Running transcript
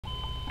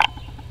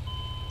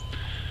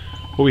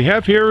What we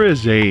have here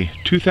is a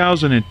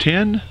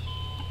 2010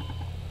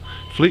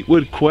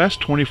 Fleetwood Quest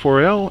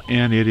 24L,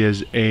 and it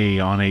is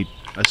on a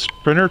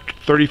Sprinter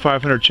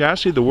 3500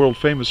 chassis, the world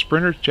famous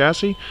Sprinter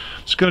chassis.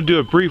 Just going to do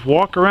a brief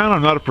walk around.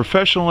 I'm not a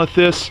professional at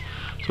this,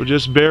 so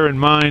just bear in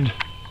mind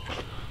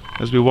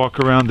as we walk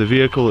around the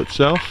vehicle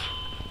itself.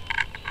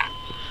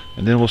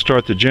 And then we'll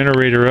start the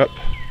generator up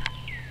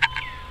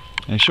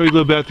and show you a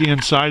little bit about the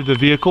inside of the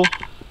vehicle.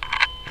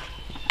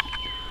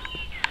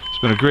 It's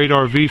been a great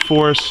RV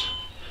for us.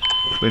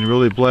 Been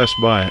really blessed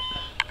by it.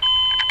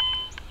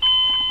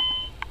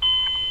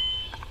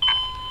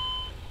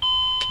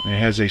 It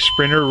has a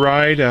Sprinter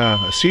ride,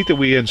 a seat that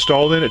we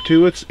installed in it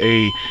too. It's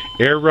a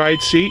air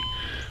ride seat.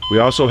 We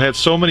also had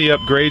so many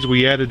upgrades.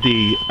 We added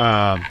the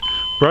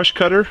brush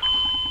cutter,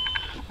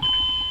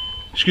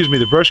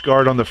 the brush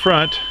guard on the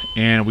front,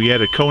 and we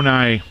added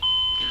Koni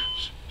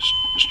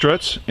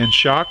struts and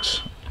shocks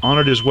on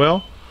it as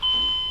well.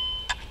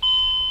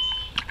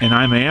 And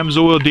I'm an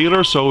AMSOIL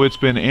dealer, so it's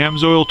been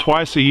AMSOIL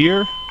twice a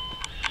year.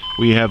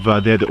 We have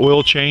they had the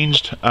oil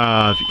changed.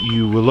 If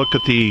you will look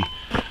at the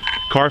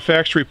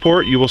Carfax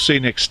report, you will see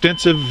an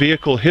extensive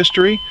vehicle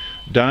history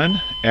done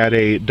at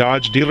a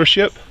Dodge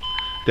dealership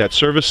that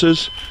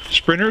services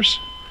Sprinters.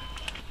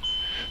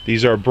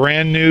 These are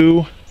brand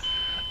new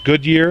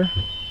Goodyear,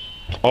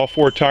 all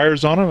 4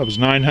 tires on them. It was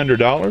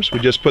 $900. We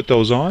just put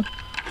those on.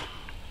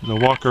 As I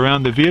walk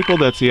around the vehicle,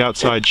 that's the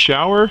outside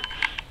shower.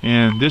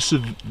 And this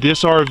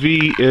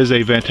RV is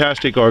a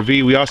fantastic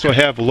RV. We also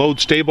have load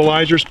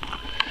stabilizers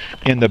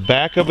in the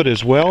back of it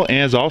as well,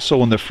 and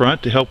also in the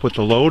front to help with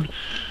the load.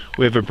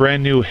 We have a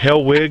brand new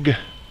Hellwig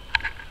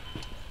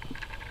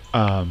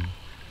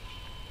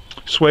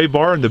sway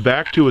bar in the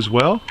back too as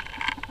well.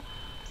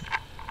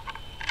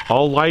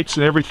 All lights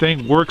and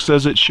everything works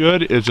as it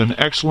should. It's an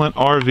excellent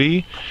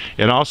RV.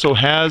 It also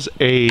has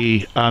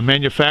a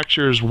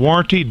manufacturer's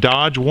warranty,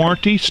 Dodge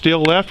warranty,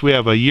 still left. We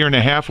have a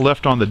 1.5 years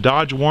left on the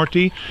Dodge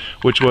warranty,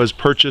 which was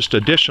purchased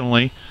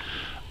additionally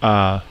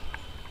with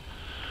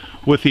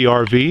the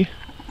RV.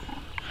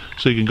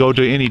 So you can go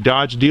to any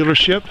Dodge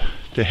dealership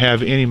to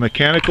have any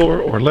mechanical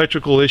or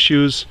electrical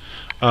issues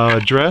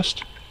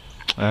addressed.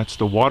 That's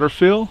the water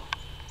fill.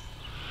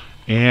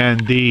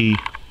 And the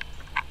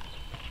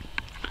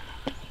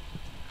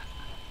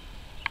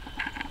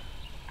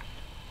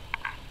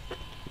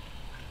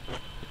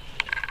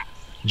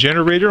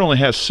generator only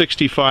has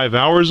 65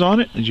 hours on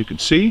it, as you can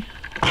see.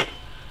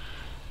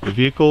 The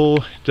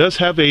vehicle does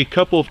have a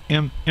couple of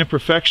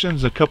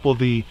imperfections, a couple of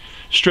the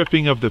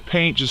stripping of the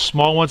paint, just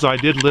small ones. I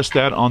did list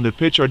that on the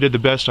picture. I did the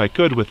best I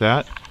could with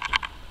that.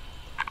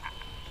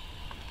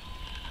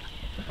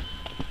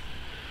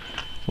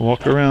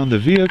 Walk around the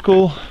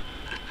vehicle,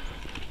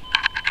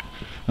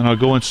 and I'll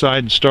go inside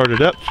and start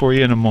it up for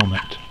you in a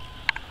moment.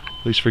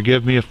 Please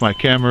forgive me if my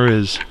camera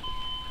is...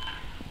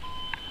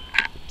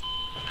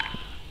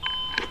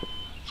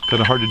 It's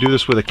kind of hard to do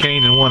this with a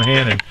cane in one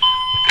hand and a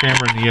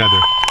camera in the other.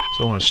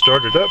 So I want to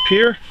start it up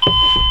here.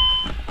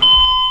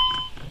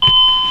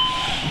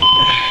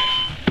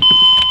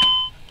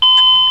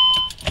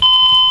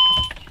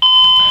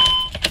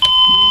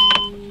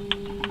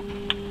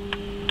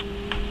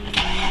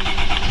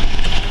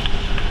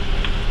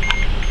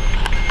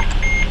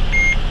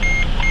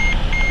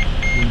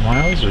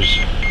 Miles, there's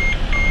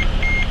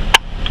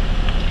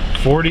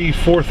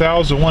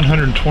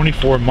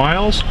 44,124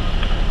 miles.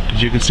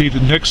 As you can see, the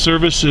next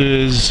service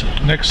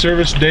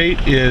date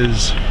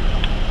is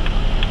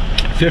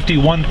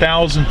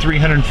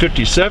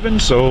 51,357,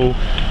 so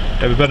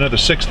have about another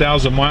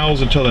 6,000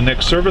 miles until the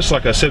next service.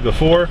 Like I said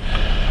before,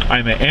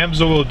 I'm an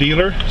AMSOIL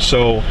dealer,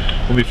 so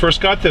when we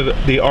first got the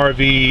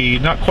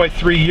RV not quite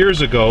 3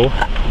 years ago,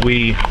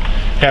 we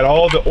had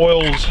all the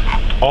oils,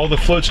 all the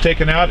fluids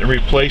taken out and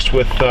replaced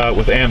with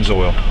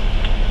AMSOIL.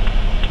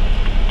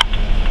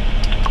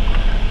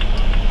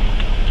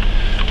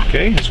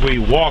 Okay, as we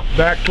walk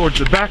back towards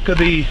the back of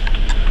the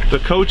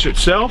coach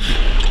itself,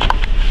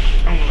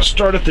 I'm going to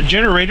start up the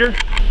generator.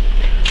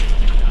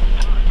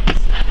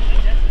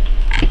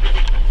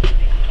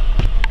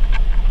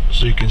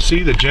 So you can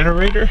see the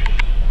generator.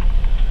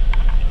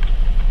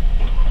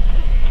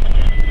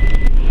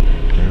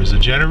 There's the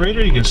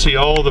generator. You can see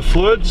all the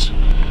fluids.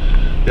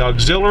 The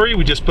auxiliary,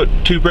 we just put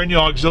 2 brand new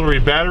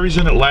auxiliary batteries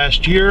in it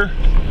last year.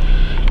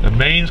 The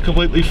main's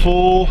completely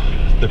full.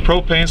 The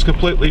propane's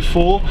completely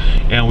full,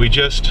 and we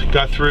just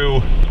got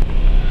through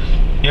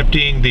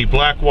emptying the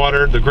black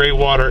water, the gray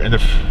water, and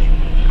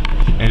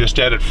just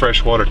added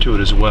fresh water to it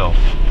as well.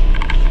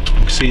 You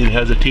can see it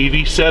has a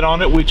TV set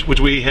on it, which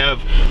we have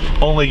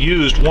only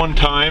used one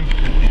time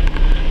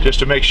just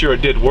to make sure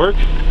it did work.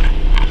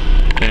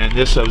 And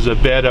this was a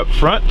bed up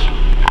front.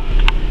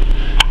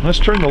 Let's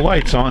turn the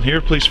lights on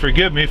here. Please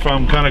forgive me if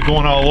I'm kind of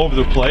going all over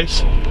the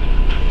place.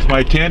 It's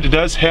my tent. It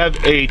does have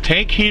a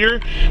tank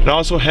heater. It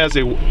also has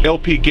a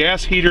LP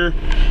gas heater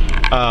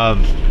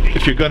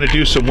if you're going to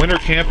do some winter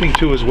camping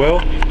too as well.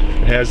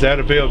 It has that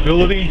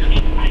availability.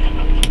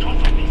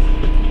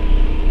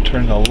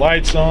 Turn the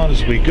lights on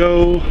as we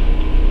go.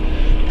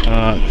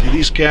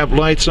 These cab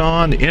lights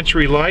on, the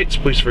entry lights,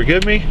 please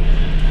forgive me.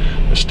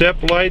 The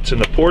step lights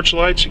and the porch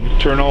lights, you can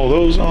turn all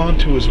those on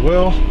too as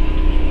well.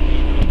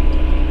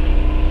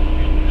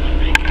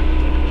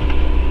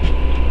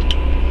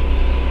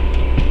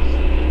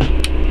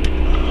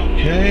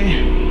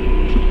 Okay.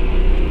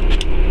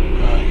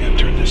 I gotta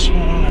turn this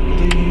one on, I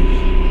believe.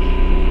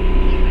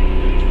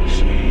 Let's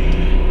see.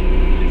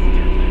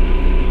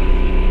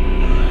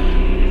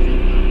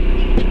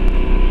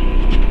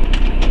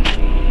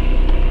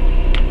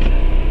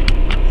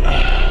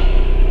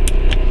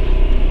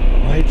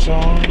 Lights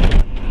on.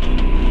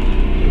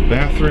 The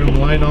bathroom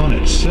light on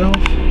itself.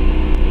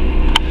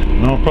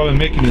 And I'll probably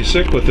making you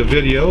sick with the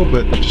video,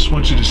 but I just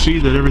want you to see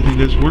that everything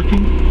is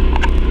working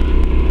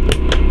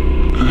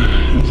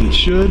as it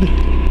should.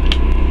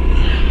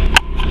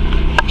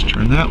 Just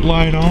turn that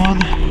light on.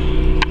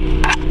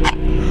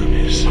 Let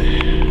me see.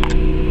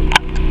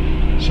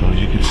 So as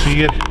you can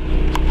see, it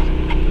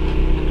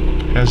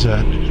has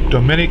a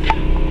Dominic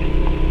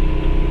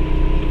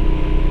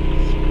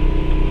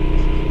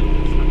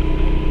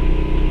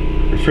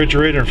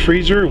refrigerator and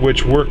freezer,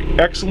 which work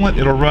excellent.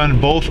 It'll run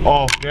both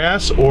off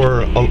gas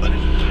or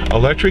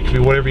electric,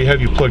 whatever you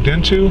have you plugged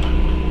into.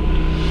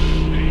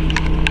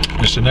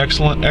 Just an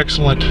excellent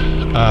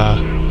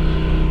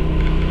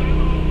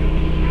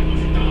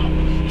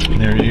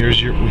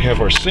we have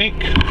our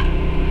sink,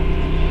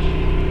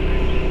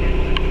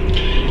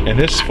 and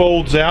this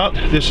folds out.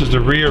 This is the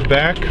rear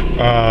back.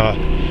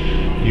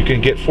 You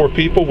can get 4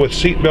 people with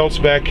seat belts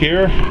back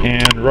here,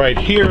 and right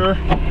here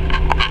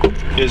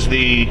is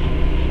the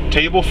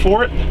table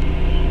for it.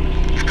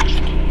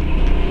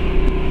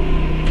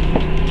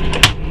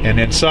 And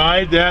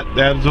inside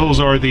those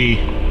are the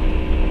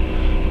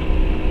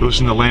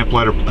in the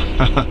Lamplighter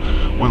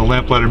one of the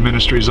Lamplighter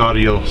Ministries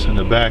audios in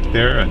the back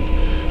there, and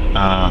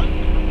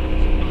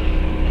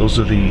those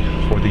are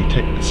for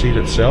the seat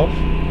itself.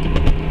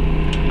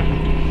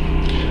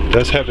 It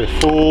does have a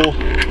full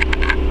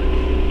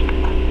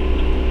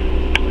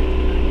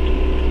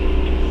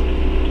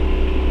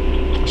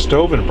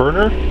stove and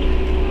burner.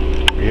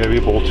 You're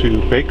able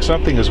to bake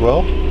something as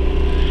well.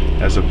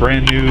 Has a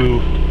brand new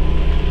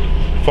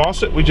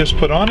faucet we just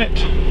put on it.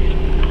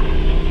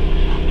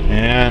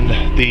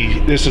 And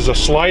this is a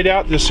slide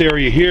out. This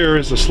area here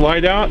is a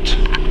slide out.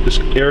 This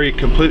area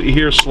completely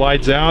here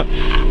slides out.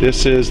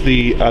 This is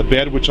the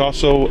bed, which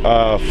also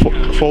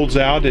folds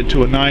out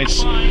into a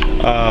nice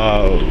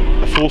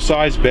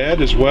full-size bed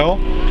as well.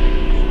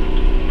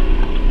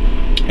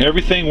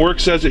 Everything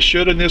works as it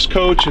should in this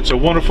coach. It's a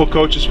wonderful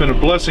coach. It's been a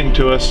blessing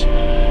to us,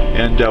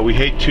 and we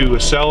hate to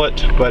sell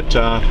it, but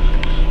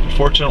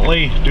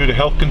unfortunately, due to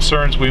health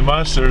concerns, we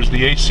must. There's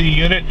the AC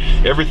unit.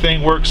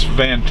 Everything works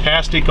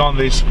fantastic on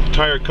this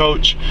entire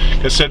coach.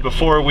 As I said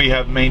before, we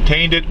have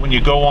maintained it. When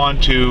you go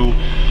on to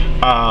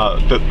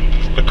the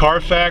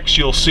Carfax,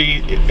 you'll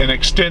see an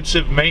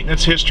extensive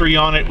maintenance history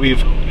on it.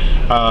 We've,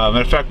 matter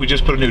of fact, we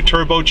just put a new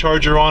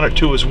turbocharger on it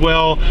too as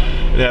well.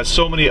 It has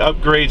so many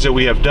upgrades that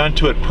we have done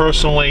to it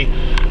personally.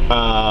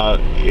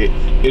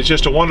 It's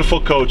just a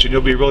wonderful coach, and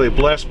you'll be really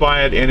blessed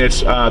by it. And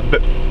it's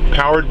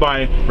powered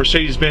by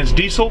Mercedes-Benz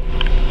diesel.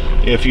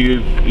 If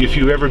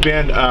you've ever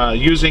been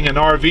using an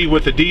RV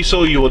with a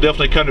diesel, you will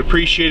definitely come to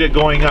appreciate it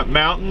going up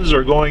mountains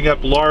or going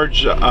up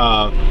large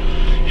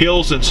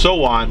hills and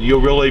so on.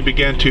 You'll really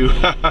begin to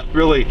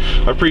really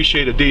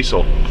appreciate a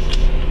diesel.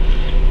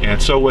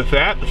 And so with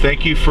that,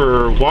 thank you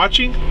for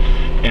watching,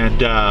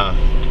 and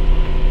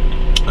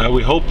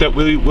we hope that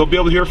we'll be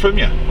able to hear from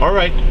you. All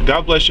right,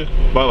 God bless you.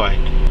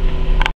 Bye-bye.